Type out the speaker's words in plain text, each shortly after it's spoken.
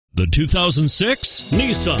The 2006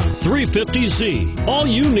 Nissan 350Z. All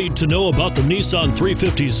you need to know about the Nissan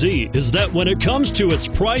 350Z is that when it comes to its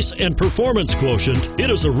price and performance quotient,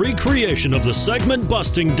 it is a recreation of the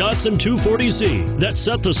segment-busting Datsun 240Z that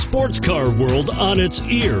set the sports car world on its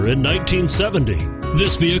ear in 1970.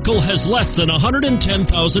 This vehicle has less than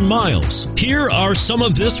 110,000 miles. Here are some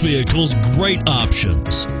of this vehicle's great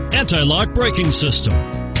options: anti-lock braking system,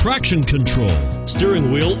 traction control,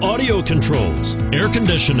 steering wheel audio controls, air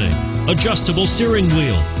conditioning, adjustable steering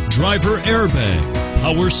wheel, driver airbag,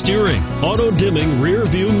 power steering, auto-dimming rear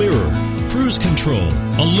view mirror, cruise control,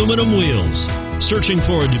 aluminum wheels. Searching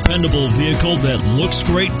for a dependable vehicle that looks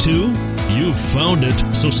great too? You've found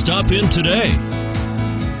it, so stop in today.